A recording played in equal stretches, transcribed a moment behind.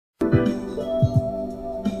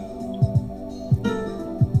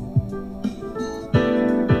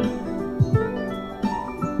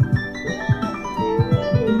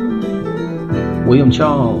William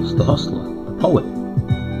Charles, the hustler, the poet.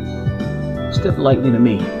 Step lightly to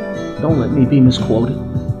me, don't let me be misquoted,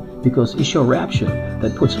 because it's your rapture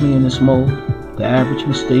that puts me in this mode. The average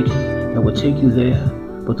mistaken that would take you there,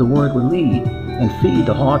 but the word would lead and feed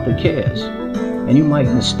the heart that cares. And you might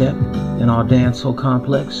misstep in our dance so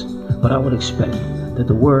complex, but I would expect that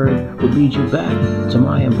the word would lead you back to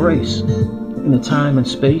my embrace. In the time and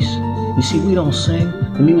space, you see, we don't sing,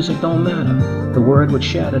 the music don't matter. The word would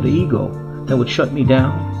shatter the ego that would shut me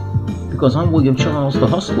down, because I'm William Charles the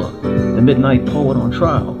hustler, the midnight poet on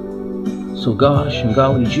trial. So gosh and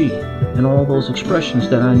golly gee, and all those expressions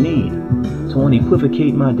that I need to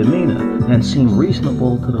unequivocate my demeanor and seem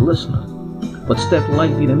reasonable to the listener. But step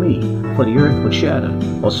lightly to me, for the earth would shatter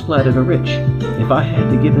or splatter the rich. If I had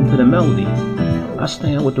to give in to the melody, I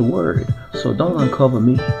stand with the word, so don't uncover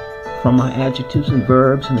me from my adjectives and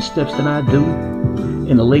verbs and the steps that I do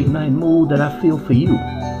in the late night mood that I feel for you.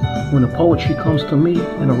 When the poetry comes to me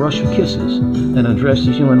in a rush of kisses that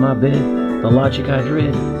undresses you in my bed, the logic I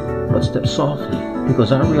dread, but step softly,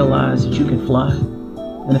 because I realize that you can fly.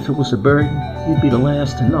 And if it was a burden, you'd be the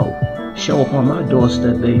last to know. Show up on my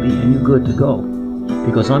doorstep, baby, and you're good to go.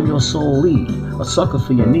 Because I'm your soul lead, a sucker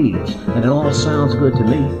for your needs, and it all sounds good to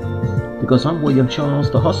me. Because I'm William Charles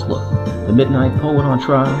the hustler, the midnight poet on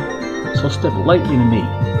trial. So step lightly to me,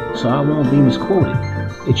 so I won't be misquoted.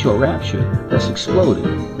 It's your rapture that's exploded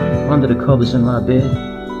under the covers in my bed.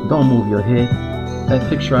 Don't move your head. That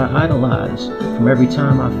picture I idolize from every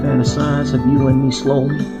time I fantasize of you and me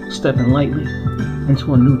slowly stepping lightly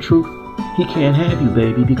into a new truth. He can't have you,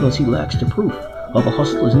 baby, because he lacks the proof of a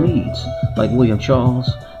hustler's needs, like William Charles,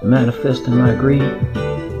 manifesting my greed.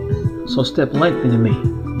 So step lightly to me,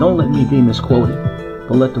 don't let me be misquoted,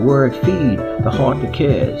 but let the word feed the heart that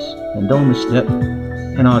cares, and don't misstep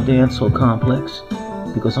in our dance so complex,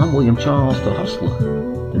 because I'm William Charles the hustler,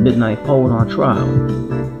 the midnight poet on trial,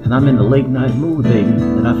 and I'm in the late night mood, baby,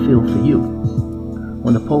 that I feel for you.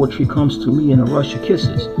 When the poetry comes to me in a rush of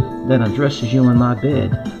kisses that undresses you in my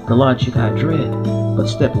bed, the logic I dread, but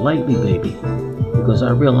step lightly, baby, because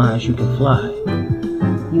I realize you can fly.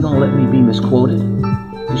 You don't let me be misquoted.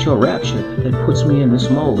 It's your rapture that puts me in this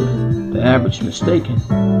mode, the average mistaken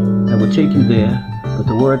that would take you there, but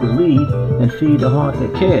the word would lead and feed the heart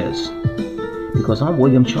that cares. Because I'm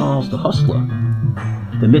William Charles the hustler,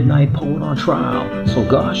 the midnight poet on trial. So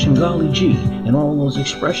gosh and golly gee, and all those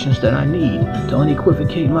expressions that I need to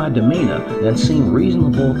unequivocate my demeanor and seem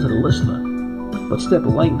reasonable to the listener. But step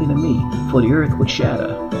lightly to me, for the earth would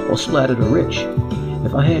shatter or splatter the rich.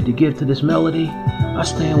 If I had to give to this melody, I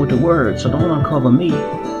stand with the word, so don't uncover me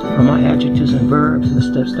from my adjectives and verbs and the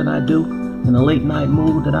steps that I do in the late night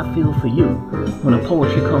mood that I feel for you. When the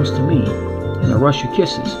poetry comes to me in a rush of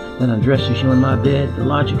kisses that undresses you in my bed, the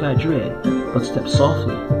logic I dread, but step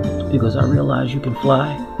softly, because I realize you can fly.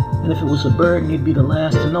 And if it was a burden, you'd be the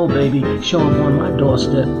last to know, baby. Show up on my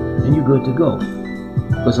doorstep, and you're good to go.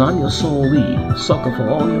 Because I'm your soul lead, a sucker for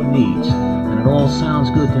all your needs, and it all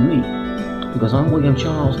sounds good to me. Because I'm William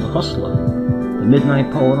Charles the hustler, the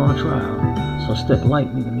midnight poet on trial. So step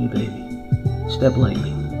lightly to me, baby. Step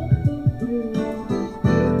lightly.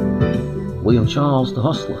 William Charles the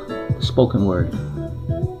hustler, the spoken word.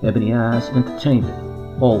 Ebony Eyes Entertainment.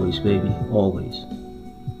 Always, baby, always.